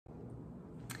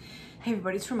Hey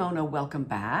everybody, it's Ramona. Welcome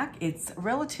back. It's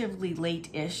relatively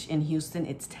late-ish in Houston.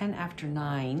 It's 10 after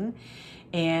 9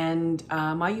 and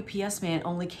my UPS man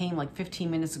only came like 15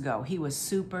 minutes ago. He was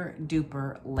super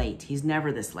duper late. He's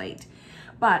never this late.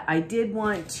 But I did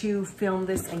want to film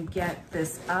this and get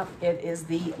this up. It is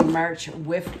the March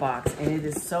Whiff box and it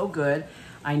is so good.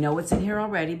 I know it's in here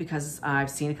already because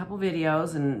I've seen a couple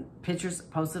videos and pictures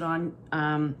posted on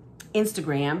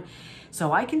Instagram.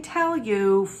 So I can tell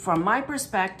you from my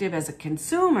perspective as a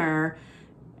consumer,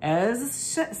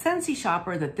 as a Scentsy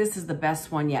shopper, that this is the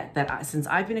best one yet. Since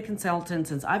I've been a consultant,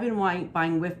 since I've been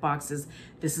buying Whiff boxes,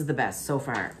 this is the best so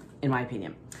far, in my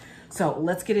opinion. So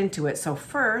let's get into it. So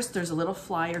first, there's a little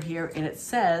flyer here and it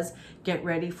says, get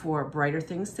ready for brighter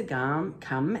things to come,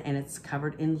 and it's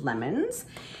covered in lemons.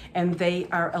 And they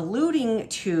are alluding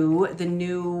to the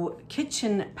new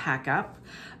kitchen pack-up,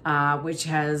 which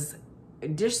has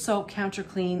dish soap, counter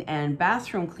clean, and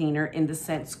bathroom cleaner in the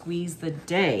scent Squeeze the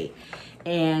Day.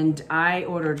 And I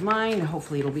ordered mine.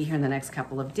 Hopefully it'll be here in the next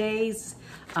couple of days.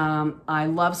 I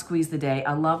love Squeeze the Day.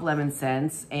 I love lemon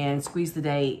scents, and Squeeze the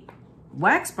Day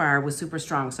wax bar was super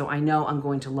strong, so I know I'm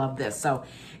going to love this. So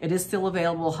it is still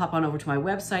available. Hop on over to my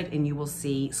website and you will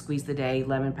see Squeeze the Day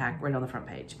lemon pack right on the front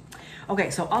page. Okay,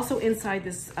 so also inside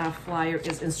this flyer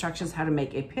is instructions how to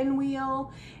make a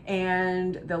pinwheel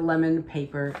and the lemon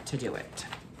paper to do it.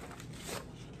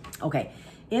 Okay,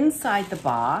 inside the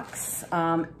box,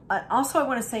 also I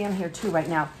want to say on here too right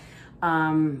now,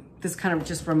 this kind of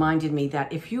just reminded me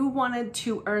that if you wanted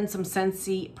to earn some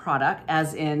Scentsy product,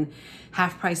 as in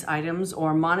half price items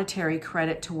or monetary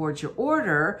credit towards your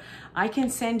order, I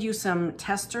can send you some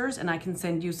testers and I can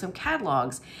send you some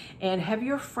catalogs, and have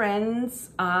your friends,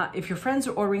 if your friends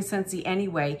are ordering Scentsy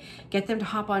anyway, get them to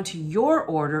hop onto your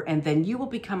order, and then you will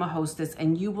become a hostess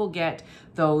and you will get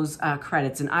those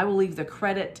credits. And I will leave the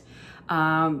credit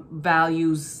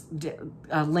values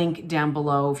link down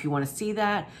below if you want to see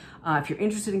that. If you're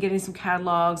interested in getting some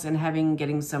catalogs and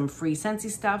getting some free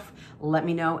Scentsy stuff, let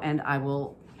me know and I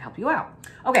will help you out.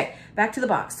 Okay, back to the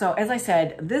box. So as I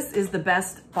said, this is the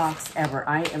best box ever.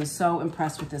 I am so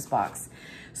impressed with this box.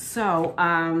 So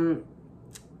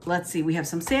let's see, we have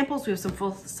some samples, we have some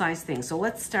full-size things. So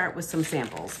let's start with some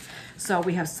samples. So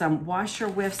we have some washer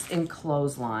whiffs in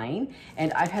clothesline,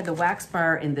 and I've had the wax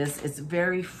bar in this. It's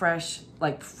very fresh,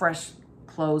 like fresh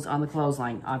clothes on the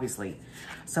clothesline, obviously.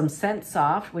 Some Scent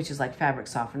Soft, which is like fabric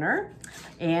softener,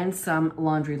 and some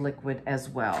laundry liquid as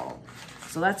well.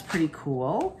 So that's pretty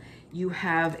cool. You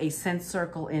have a Scent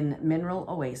Circle in Mineral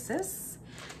Oasis.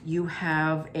 You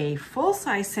have a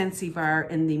full-size Scentsy bar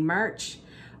in the March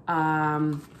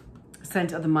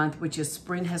scent of the month, which is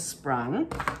Spring Has Sprung.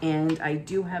 And I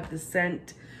do have the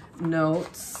scent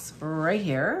notes right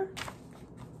here.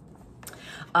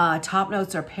 Top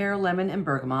notes are pear, lemon, and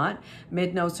bergamot.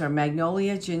 Mid notes are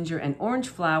magnolia, ginger, and orange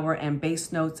flower. And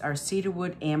base notes are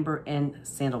cedarwood, amber, and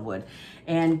sandalwood.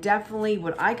 And definitely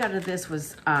what I got out of this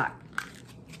was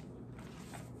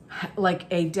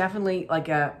definitely like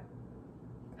a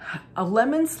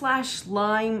lemon /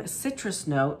 lime citrus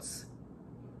notes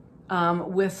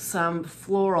with some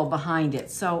floral behind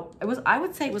it. So it was, I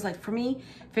would say it was like, for me,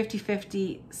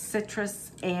 50-50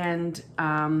 citrus and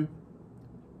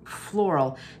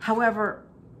floral. However,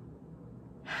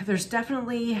 there's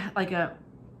definitely like a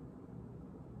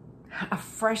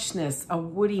freshness, a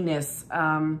woodiness.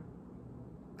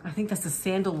 I think that's the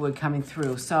sandalwood coming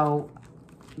through. So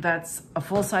that's a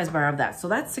full-size bar of that. So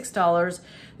that's $6.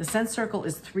 The Scent Circle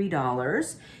is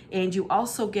 $3. And you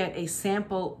also get a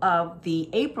sample of the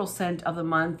April scent of the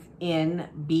month in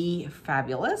Be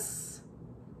Fabulous.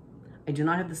 I do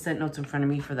not have the scent notes in front of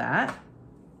me for that.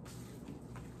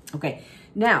 Okay,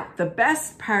 now the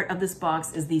best part of this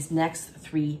box is these next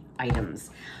 3 items.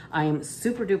 I am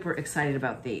super duper excited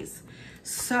about these.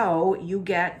 So you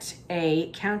get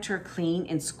a Counter Clean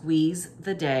and Squeeze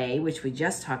the Day, which we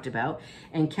just talked about,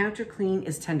 and Counter Clean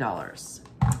is $10.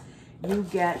 You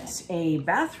get a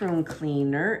bathroom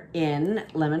cleaner in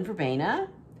Lemon Verbena,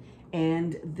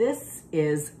 and this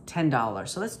is $10,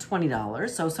 so that's $20.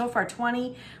 So far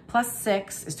 20 plus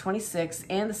 6 is 26,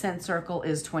 and the Scent Circle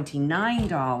is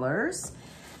 $29.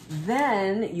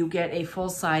 Then you get a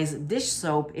full-size dish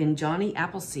soap in Johnny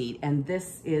Appleseed, and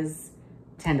this is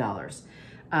 $10.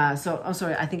 So, I'm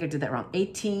sorry, I think I did that wrong.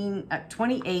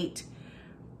 28,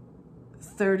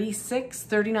 36,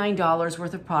 $39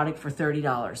 worth of product for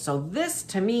 $30. So this,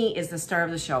 to me, is the star of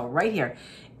the show right here.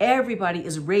 Everybody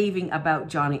is raving about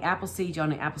Johnny Appleseed,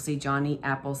 Johnny Appleseed, Johnny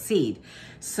Appleseed.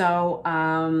 So,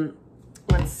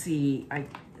 let's see. I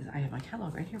have my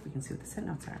catalog right here. We can see what the scent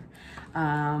notes are.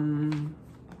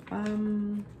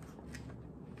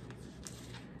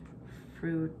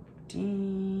 Fruit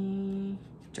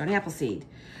Johnny Appleseed.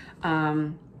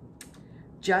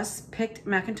 Just picked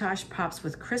Macintosh Pops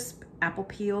with crisp apple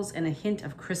peels and a hint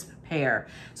of crisp pear.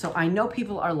 So I know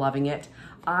people are loving it.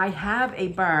 I have a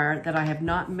bar that I have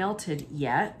not melted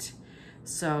yet.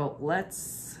 So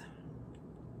let's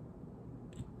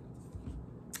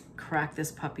crack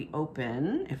this puppy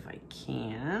open if I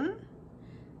can.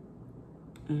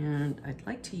 And I'd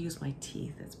like to use my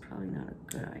teeth. That's probably not a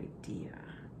good idea.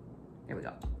 There we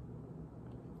go.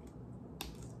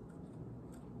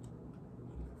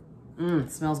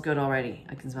 It smells good already.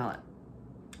 I can smell it.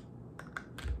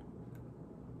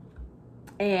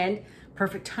 And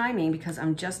perfect timing because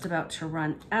I'm just about to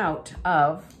run out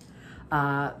of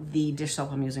the dish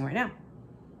soap I'm using right now.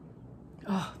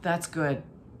 Oh, that's good.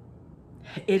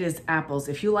 It is apples.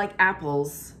 If you like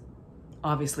apples,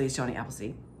 obviously it's Johnny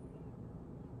Appleseed.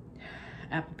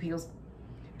 Apple peels.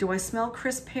 Do I smell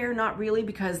crisp pear? Not really,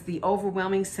 because the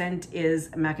overwhelming scent is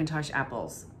Macintosh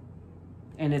apples.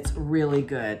 And it's really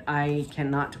good. I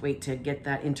cannot wait to get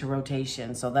that into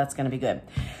rotation. So that's gonna be good.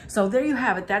 So there you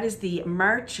have it. That is the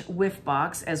March Whiff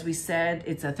box. As we said,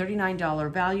 it's a $39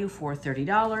 value for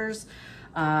 $30.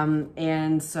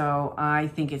 And so I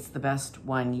think it's the best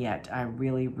one yet. I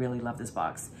really, really love this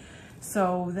box.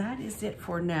 So that is it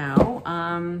for now.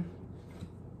 I'm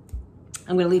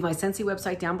gonna leave my Scentsy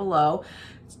website down below.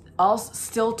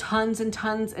 Still tons and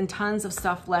tons and tons of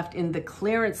stuff left in the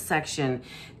clearance section.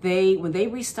 When they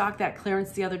restocked that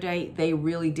clearance the other day, they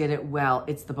really did it well.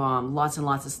 It's the bomb. Lots and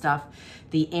lots of stuff.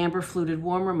 The amber fluted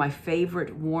warmer, my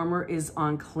favorite warmer, is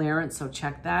on clearance, so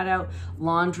check that out.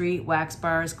 Laundry, wax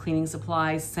bars, cleaning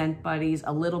supplies, scent buddies,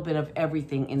 a little bit of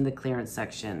everything in the clearance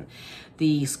section.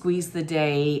 The Squeeze the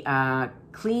Day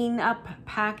clean up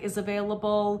pack is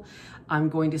available. I'm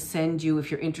going to send you,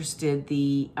 if you're interested,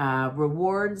 the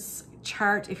rewards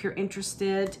chart if you're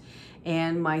interested,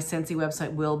 and my Scentsy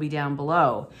website will be down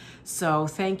below. So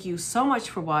thank you so much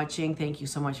for watching. Thank you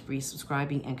so much for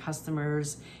subscribing and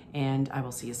customers, and I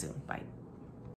will see you soon. Bye.